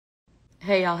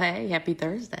Hey y'all, hey, happy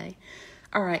Thursday.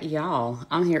 All right, y'all,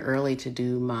 I'm here early to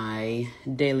do my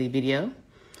daily video.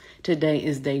 Today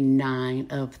is day 9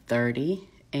 of 30,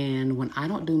 and when I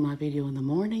don't do my video in the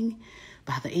morning,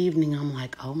 by the evening I'm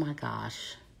like, oh my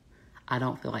gosh, I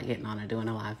don't feel like getting on and doing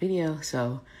a live video.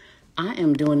 So I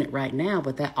am doing it right now,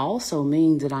 but that also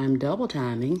means that I'm double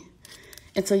timing.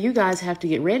 And so you guys have to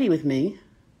get ready with me,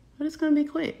 but it's gonna be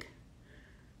quick,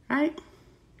 right?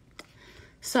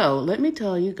 So let me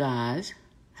tell you guys,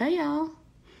 hey y'all.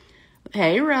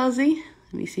 Hey Rosie.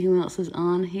 Let me see who else is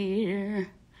on here.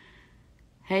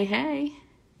 Hey, hey.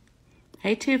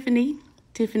 Hey Tiffany.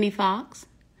 Tiffany Fox.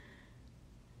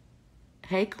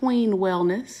 Hey Queen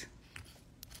Wellness.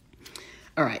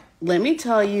 All right, let me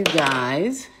tell you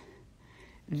guys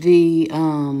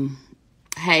hey,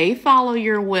 Follow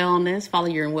Your Wellness. Follow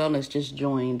Your Wellness just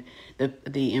joined the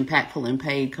Impactful and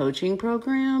Paid coaching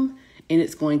program. And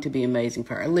it's going to be amazing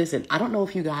for her. Listen, I don't know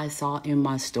if you guys saw in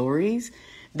my stories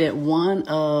that one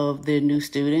of the new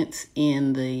students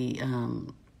in the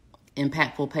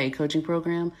Impactful Paid coaching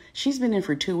program, she's been in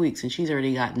for 2 weeks and she's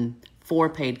already gotten 4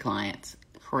 paid clients.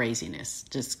 Craziness,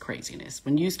 just craziness.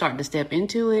 When you start to step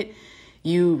into it,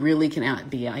 you really can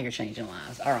be out here changing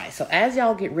lives. All right, so as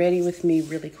y'all get ready with me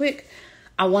really quick,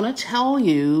 I want to tell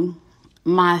you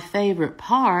my favorite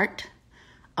part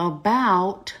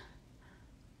about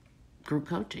group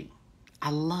coaching. I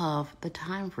love the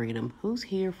time freedom. Who's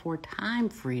here for time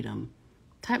freedom?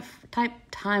 Type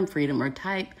time freedom, or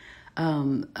type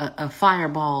a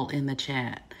fireball in the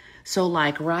chat. So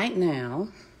like right now,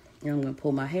 I'm going to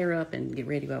pull my hair up and get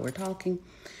ready while we're talking.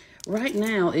 Right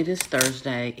now, it is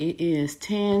Thursday. It is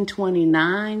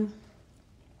 10:29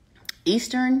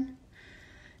 Eastern,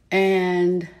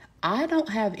 and I don't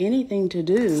have anything to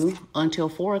do until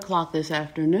 4 o'clock this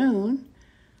afternoon,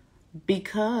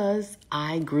 because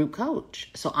I group coach.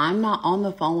 So I'm not on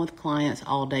the phone with clients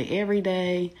all day, every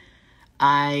day.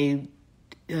 I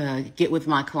get with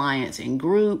my clients in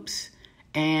groups,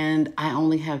 and I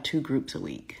only have 2 groups a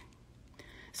week.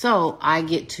 So I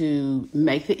get to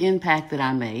make the impact that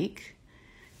I make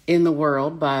in the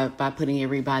world by putting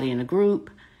everybody in a group.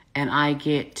 And I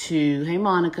get to, hey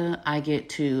Monica, I get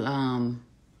to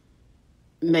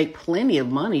make plenty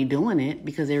of money doing it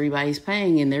because everybody's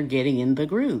paying and they're getting in the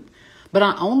group. But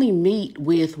I only meet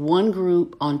with one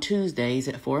group on Tuesdays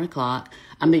at 4 o'clock.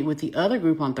 I meet with the other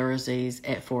group on Thursdays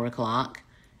at 4 o'clock.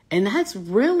 And that's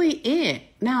really it.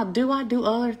 Now, do I do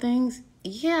other things?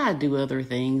 Yeah, I do other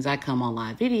things. I come on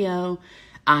live video.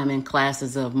 I'm in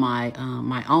classes of my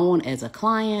own as a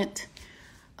client.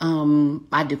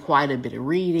 I do quite a bit of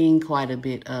reading, quite a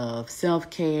bit of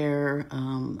self-care,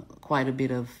 quite a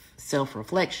bit of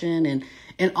self-reflection,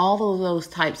 and all of those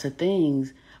types of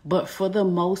things. But for the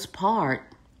most part,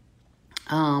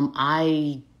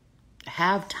 I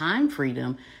have time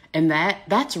freedom, and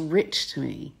that's rich to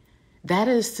me. That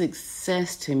is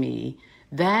success to me.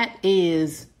 That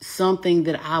is something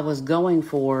that I was going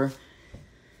for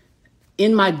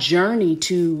in my journey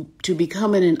to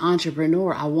becoming an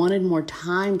entrepreneur. I wanted more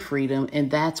time freedom,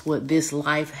 and that's what this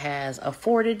life has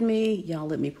afforded me. Y'all,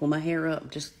 let me pull my hair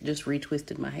up. Just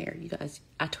retwisted my hair. You guys,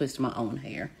 I twist my own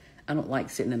hair. I don't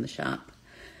like sitting in the shop.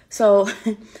 So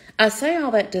I say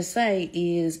all that to say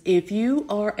is, if you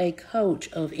are a coach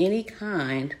of any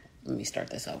kind, let me start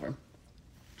this over.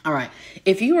 All right.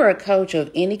 If you are a coach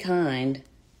of any kind,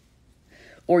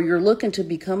 or you're looking to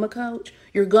become a coach,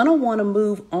 you're going to want to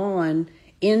move on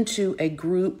into a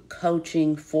group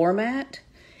coaching format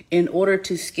in order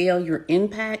to scale your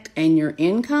impact and your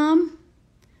income.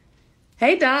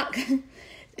 Hey, Doc.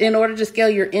 In order to scale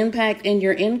your impact and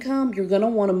your income, you're going to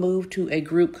want to move to a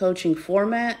group coaching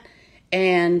format.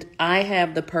 And I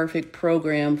have the perfect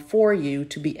program for you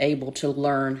to be able to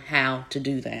learn how to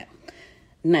do that.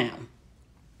 Now,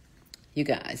 you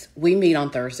guys, we meet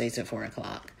on Thursdays at 4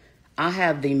 o'clock. I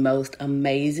have the most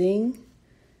amazing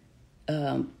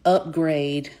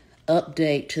update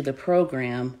to the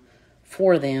program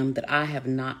for them that I have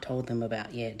not told them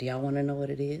about yet. Do y'all want to know what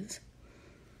it is?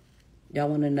 Y'all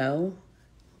want to know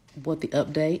what the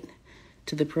update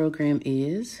to the program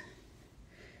is?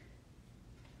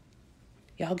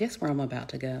 Y'all guess where I'm about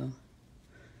to go.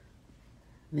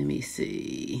 Let me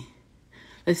see.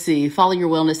 Let's see. Follow Your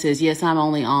Wellness says, yes, I'm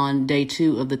only on day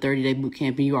 2 of the 30-day boot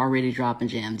camp and you're already dropping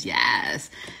gems. Yes.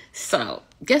 So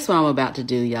guess what I'm about to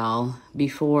do, y'all,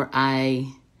 before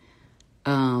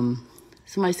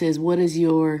somebody says, what is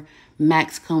your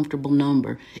max comfortable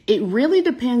number? It really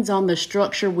depends on the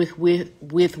structure with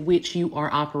which you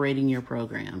are operating your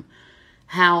program.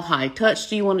 How high touch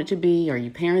do you want it to be? Are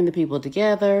you pairing the people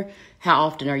together? How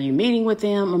often are you meeting with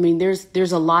them? I mean,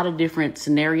 there's a lot of different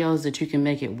scenarios that you can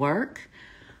make it work.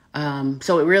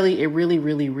 So it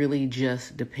really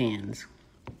just depends.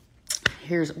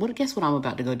 Guess what I'm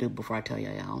about to go do before I tell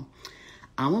y'all.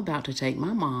 I'm about to take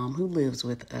my mom, who lives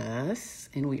with us,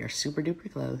 and we are super duper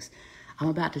close. I'm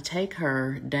about to take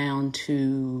her down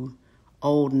to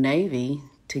Old Navy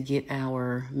to get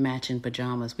our matching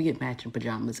pajamas. We get matching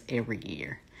pajamas every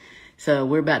year. So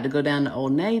we're about to go down to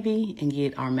Old Navy and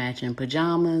get our matching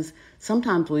pajamas.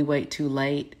 Sometimes we wait too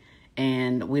late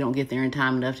and we don't get there in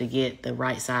time enough to get the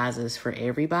right sizes for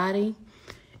everybody.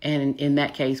 And in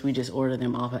that case, we just order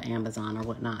them off of Amazon or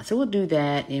whatnot. So we'll do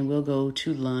that and we'll go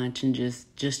to lunch and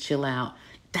just chill out.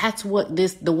 That's what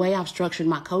the way I've structured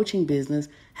my coaching business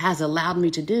has allowed me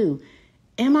to do.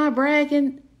 Am I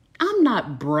bragging? I'm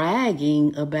not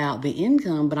bragging about the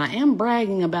income, but I am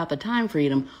bragging about the time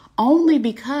freedom only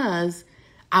because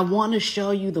I want to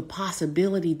show you the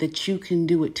possibility that you can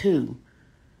do it too.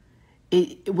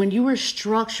 When you are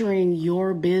structuring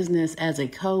your business as a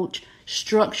coach,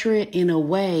 structure it in a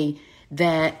way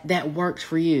that works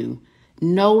for you.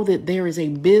 Know that there is a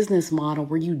business model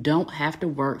where you don't have to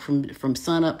work from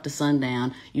sun up to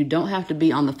sundown. You don't have to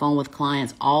be on the phone with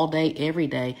clients all day, every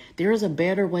day. There is a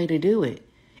better way to do it.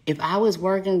 If I was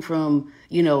working from,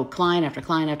 client after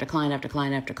client after client after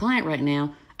client after client right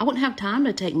now, I wouldn't have time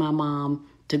to take my mom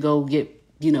to go get,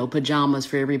 pajamas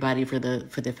for everybody for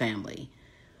the family,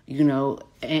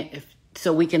 and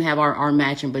so we can have our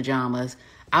matching pajamas.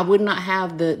 I would not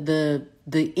have the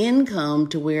income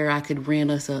to where I could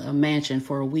rent us a mansion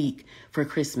for a week for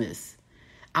Christmas.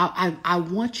 I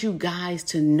want you guys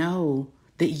to know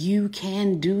that you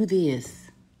can do this.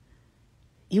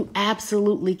 You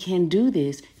absolutely can do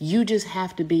this. You just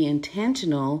have to be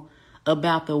intentional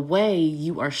about the way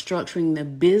you are structuring the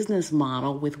business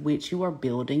model with which you are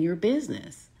building your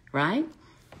business, right?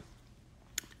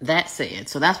 That said,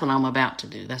 so that's what I'm about to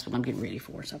do. That's what I'm getting ready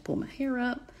for. So I pull my hair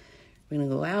up. We're going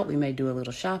to go out. We may do a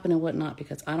little shopping and whatnot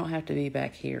because I don't have to be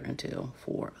back here until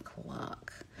 4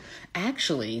 o'clock.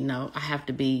 Actually, no, I have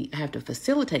to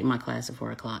facilitate my class at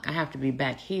 4 o'clock. I have to be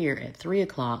back here at 3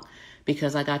 o'clock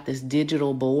because I got this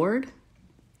digital board.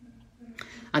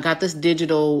 I got this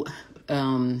digital,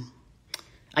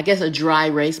 I guess a dry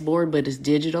erase board, but it's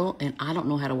digital and I don't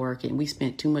know how to work it. And we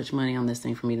spent too much money on this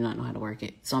thing for me to not know how to work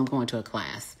it. So I'm going to a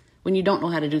class. When you don't know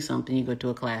how to do something, you go to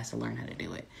a class to learn how to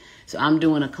do it. So I'm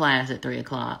doing a class at 3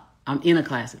 o'clock. I'm in a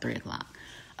class at 3 o'clock.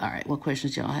 All right, what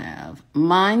questions y'all have?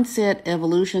 Mindset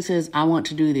Evolution says, I want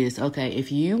to do this. Okay,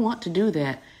 if you want to do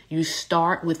that, you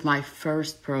start with my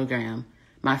first program.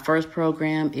 My first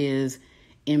program is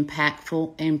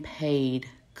Impactful and Paid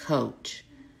Coach.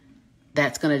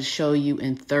 That's going to show you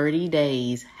in 30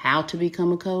 days how to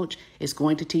become a coach. It's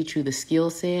going to teach you the skill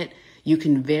set. You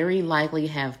can very likely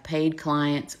have paid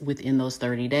clients within those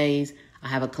 30 days. I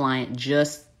have a client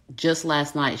just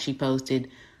last night, she posted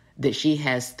that she's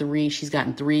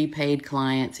gotten 4 paid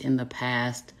clients in the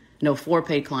past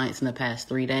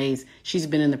 3 days. She's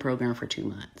been in the program for 2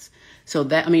 months. So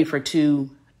for 2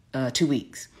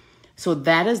 weeks. So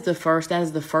that is the first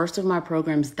of my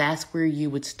programs. That's where you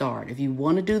would start. If you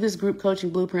want to do this group coaching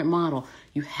blueprint model,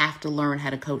 you have to learn how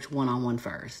to coach one-on-one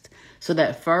first. So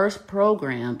that first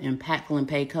program, Impactful and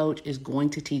Paid Coach, is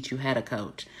going to teach you how to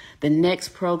coach. The next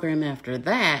program after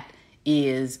that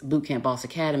is Bootcamp Boss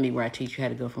Academy, where I teach you how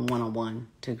to go from one-on-one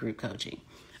to group coaching.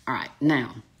 All right,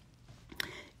 now,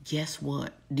 guess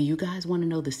what? Do you guys want to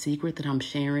know the secret that I'm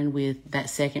sharing with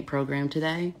that second program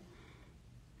today?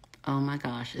 Oh my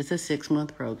gosh, it's a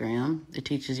 6-month program. It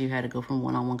teaches you how to go from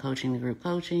one-on-one coaching to group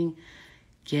coaching.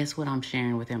 Guess what I'm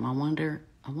sharing with them? I wonder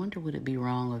would it be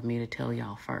wrong of me to tell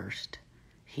y'all first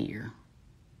here?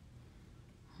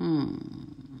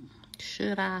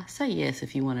 Should I? Say yes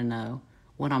if you want to know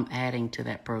what I'm adding to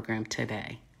that program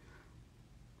today.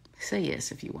 Say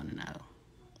yes if you want to know.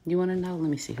 You want to know? Let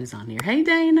me see who's on here. Hey,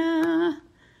 Dana.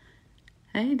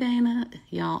 Hey, Dana.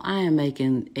 Y'all, I am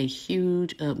making a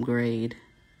huge upgrade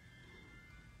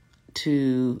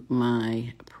to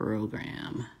my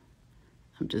program.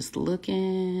 I'm just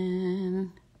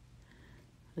looking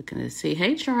to see.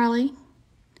 Hey, Charlie.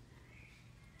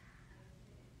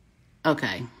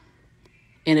 Okay.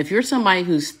 And if you're somebody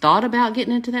who's thought about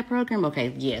getting into that program,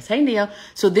 okay, yes. Hey, Neil.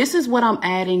 So this is what I'm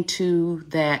adding to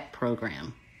that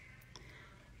program.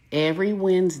 Every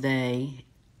Wednesday,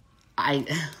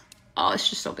 it's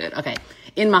just so good. Okay.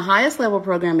 In my highest level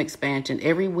program expansion,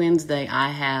 every Wednesday,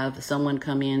 I have someone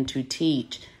come in to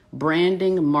teach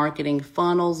branding, marketing,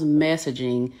 funnels,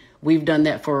 messaging. We've done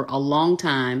that for a long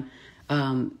time.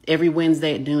 Every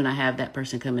Wednesday at noon, I have that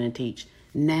person come in and teach.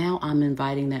 Now I'm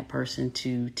inviting that person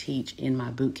to teach in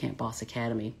my Bootcamp Boss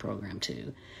Academy program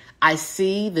too. I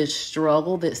see the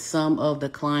struggle that some of the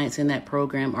clients in that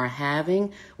program are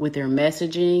having with their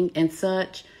messaging and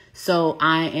such. So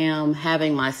I am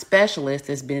having my specialist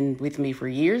that's been with me for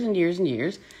years and years and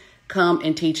years come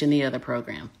and teach in the other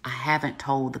program. I haven't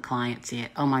told the clients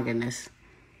yet. Oh my goodness.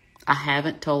 I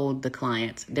haven't told the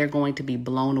clients. They're going to be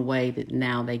blown away that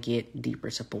now they get deeper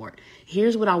support.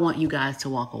 Here's what I want you guys to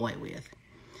walk away with.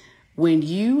 When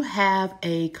you have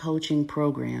a coaching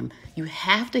program, you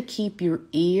have to keep your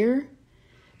ear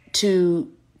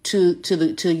to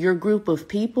your group of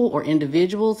people or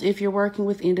individuals, if you're working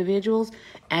with individuals,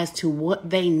 as to what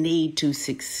they need to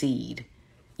succeed.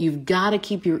 You've got to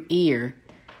keep your ear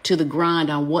to the grind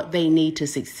on what they need to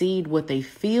succeed, what they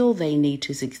feel they need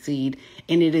to succeed.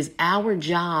 And it is our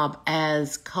job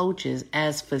as coaches,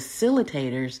 as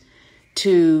facilitators,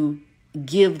 to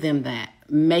give them that.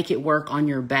 Make it work on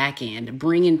your back end.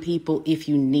 Bring in people if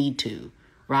you need to,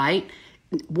 right?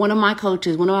 One of my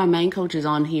main coaches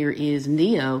on here is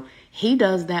Neo. He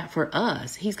does that for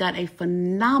us. He's got a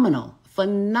phenomenal,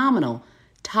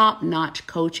 top-notch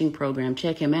coaching program.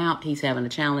 Check him out. He's having a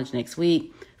challenge next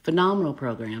week. Phenomenal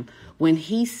program. When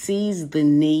he sees the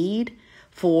need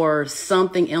for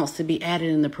something else to be added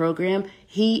in the program,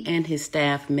 he and his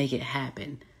staff make it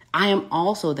happen. I am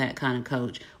also that kind of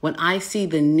coach. When I see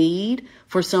the need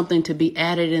for something to be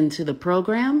added into the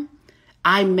program,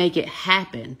 I make it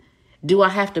happen. Do I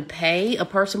have to pay a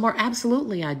person more?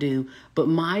 Absolutely, I do. But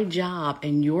my job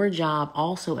and your job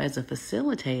also as a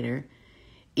facilitator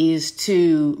is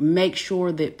to make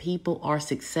sure that people are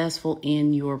successful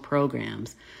in your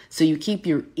programs. So you keep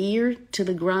your ear to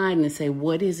the grind and say,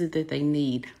 what is it that they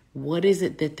need? What is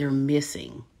it that they're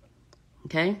missing?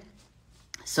 Okay?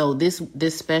 So this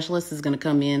specialist is going to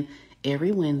come in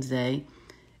every Wednesday.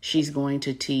 She's going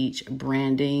to teach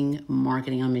branding,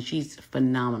 marketing. I mean, she's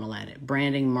phenomenal at it.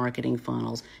 Branding, marketing,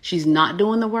 funnels. She's not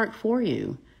doing the work for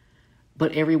you.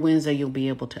 But every Wednesday, you'll be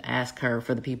able to ask her,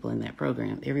 for the people in that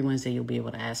program, every Wednesday, you'll be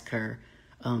able to ask her,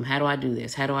 how do I do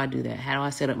this? How do I do that? How do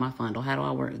I set up my funnel? How do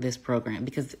I work this program?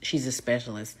 Because she's a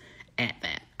specialist at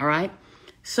that. All right.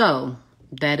 So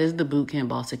that is the Bootcamp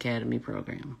Boss Academy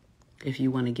program. If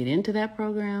you want to get into that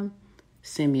program,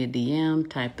 send me a DM,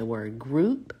 type the word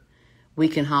group. We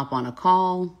can hop on a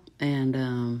call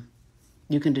and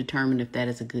you can determine if that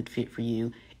is a good fit for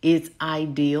you. It's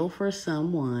ideal for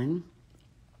someone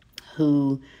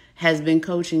who has been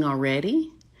coaching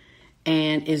already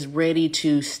and is ready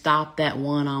to stop that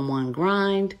one-on-one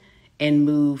grind and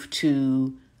move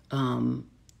to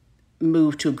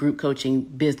a group coaching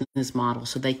business model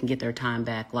so they can get their time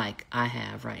back like I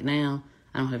have right now.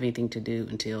 I don't have anything to do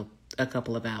until a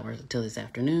couple of hours, until this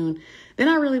afternoon. Then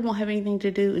I really won't have anything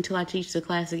to do until I teach the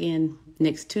class again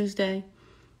next Tuesday.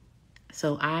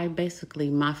 So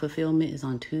my fulfillment is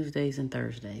on Tuesdays and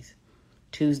Thursdays.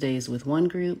 Tuesdays with one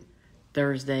group,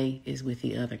 Thursday is with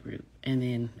the other group. And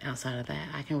then outside of that,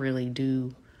 I can really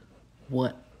do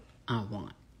what I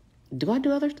want. Do I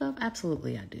do other stuff?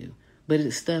 Absolutely I do. But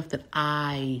it's stuff that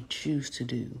I choose to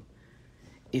do.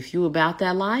 If you about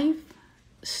that life,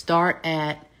 start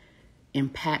at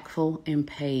Impactful and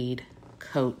Paid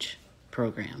Coach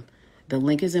Program. The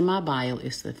link is in my bio.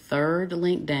 It's the third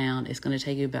link down. It's going to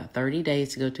take you about 30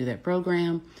 days to go through that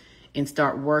program and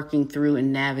start working through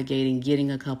and navigating,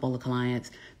 getting a couple of clients.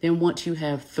 Then once you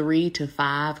have 3 to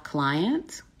 5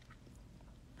 clients,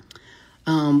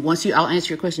 I'll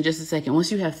answer your question in just a second.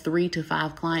 Once you have 3 to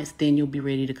 5 clients, then you'll be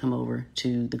ready to come over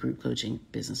to the group coaching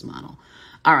business model.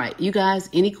 All right, you guys,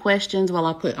 any questions?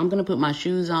 I'm going to put my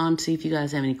shoes on, see if you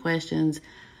guys have any questions.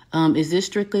 Is this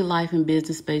strictly life and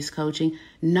business-based coaching?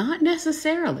 Not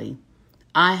necessarily.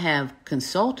 I have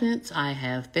consultants, I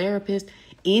have therapists,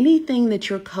 anything that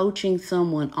you're coaching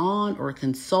someone on or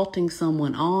consulting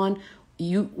someone on,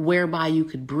 whereby you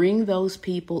could bring those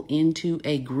people into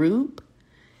a group,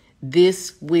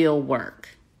 this will work.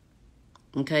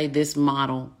 Okay, this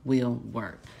model will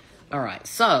work. All right,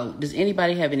 so does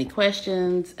anybody have any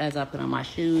questions as I put on my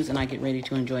shoes and I get ready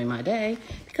to enjoy my day?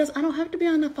 Because I don't have to be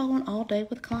on the phone all day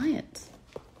with clients.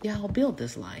 Y'all build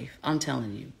this life. I'm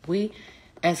telling you, we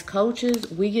as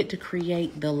coaches, we get to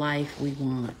create the life we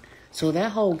want. So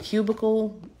that whole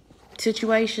cubicle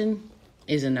situation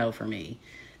is a no for me.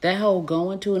 That whole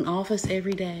going to an office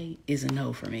every day is a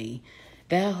no for me.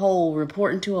 That whole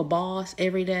reporting to a boss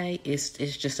every day is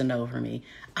just a no for me.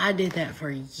 I did that for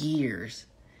years,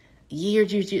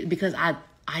 because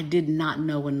I did not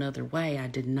know another way. I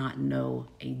did not know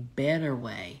a better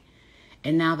way.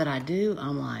 And now that I do,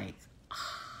 I'm like,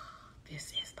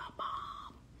 this is the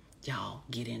bomb. Y'all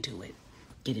get into it.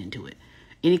 Get into it.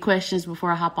 Any questions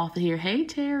before I hop off of here? Hey,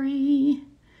 Terry.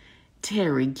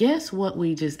 Terry, guess what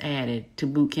we just added to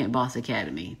Bootcamp Boss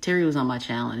Academy? Terry was on my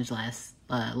challenge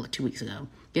 2 weeks ago.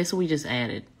 Guess what we just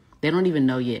added? They don't even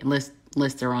know yet, unless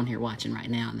they're on here watching right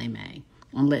now, and they may.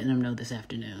 I'm letting them know this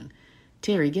afternoon.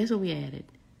 Terry, guess what we added?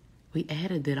 We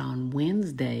added that on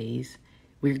Wednesdays,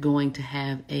 we're going to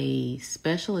have a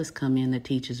specialist come in that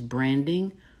teaches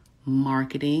branding,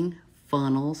 marketing,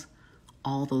 funnels,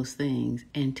 all those things.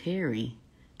 And Terry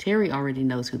already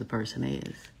knows who the person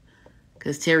is.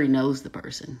 Because Terry knows the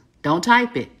person. Don't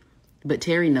type it, but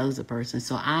Terry knows the person.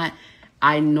 So I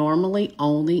normally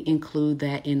only include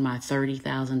that in my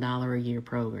 $30,000 a year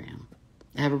program.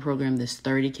 I have a program that's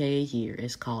 $30K a year.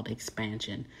 It's called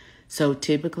Expansion. So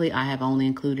typically I have only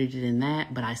included it in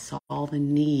that, but I saw the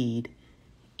need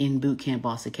in Bootcamp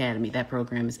Boss Academy. That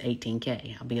program is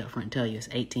 $18K. I'll be upfront and tell you it's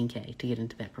 $18K to get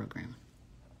into that program.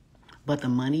 But the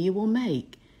money you will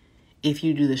make if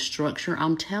you do the structure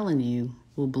I'm telling you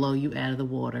will blow you out of the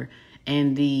water.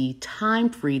 And the time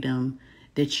freedom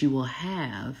that you will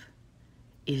have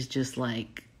is just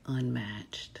like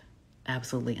unmatched.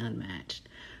 Absolutely unmatched.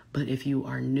 But if you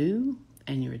are new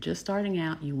and you're just starting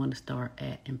out, you want to start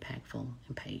at Impactful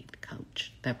and Paid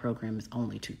Coach. That program is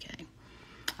only $2K.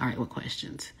 All right, what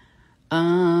questions?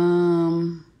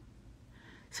 Somebody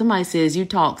says you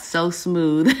talk so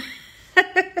smooth.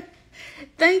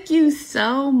 Thank you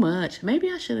so much.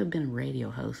 Maybe I should have been a radio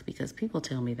host because people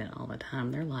tell me that all the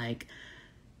time. They're like,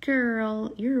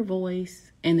 girl, your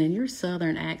voice and then your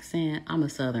Southern accent. I'm a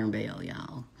Southern belle,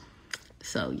 y'all.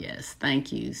 So yes,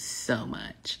 thank you so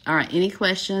much. All right, any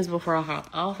questions before I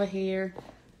hop off of here?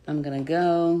 I'm going to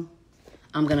go.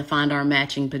 I'm going to find our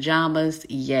matching pajamas.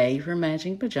 Yay for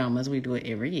matching pajamas. We do it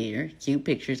every year. Cute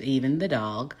pictures, even the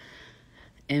dog.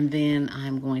 And then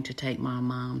I'm going to take my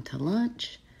mom to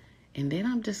lunch. And then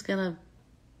I'm just going to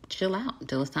chill out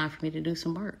until it's time for me to do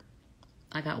some work.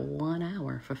 I got 1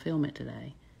 hour fulfillment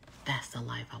today. That's the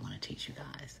life I want to teach you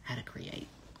guys how to create.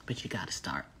 But you got to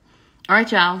start. All right,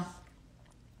 y'all.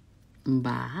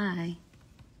 Bye.